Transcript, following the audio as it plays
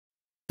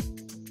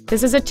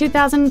This is a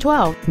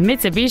 2012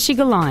 Mitsubishi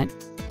Galant.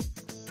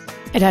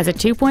 It has a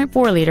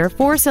 2.4-liter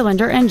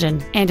four-cylinder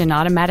engine and an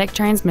automatic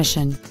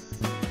transmission.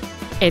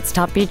 Its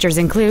top features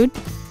include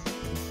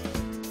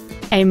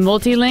a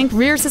multi-link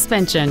rear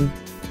suspension,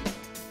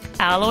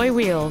 alloy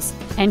wheels,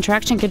 and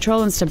traction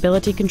control and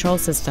stability control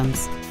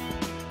systems.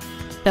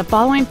 The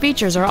following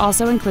features are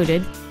also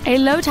included: a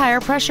low tire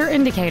pressure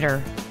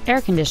indicator,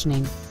 air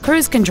conditioning,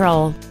 cruise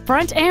control,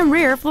 front and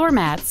rear floor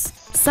mats,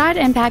 side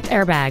impact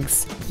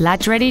airbags,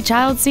 latch-ready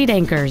child seat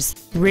anchors,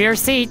 rear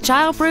seat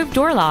child-proof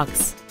door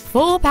locks,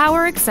 full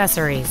power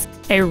accessories,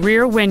 a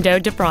rear window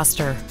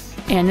defroster,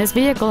 and this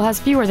vehicle has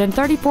fewer than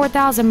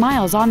 34,000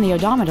 miles on the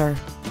odometer.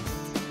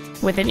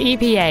 With an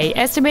EPA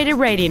estimated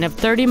rating of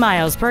 30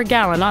 miles per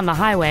gallon on the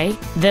highway,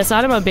 this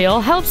automobile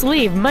helps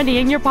leave money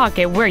in your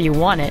pocket where you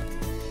want it.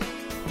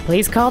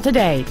 Please call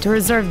today to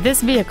reserve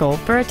this vehicle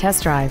for a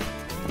test drive.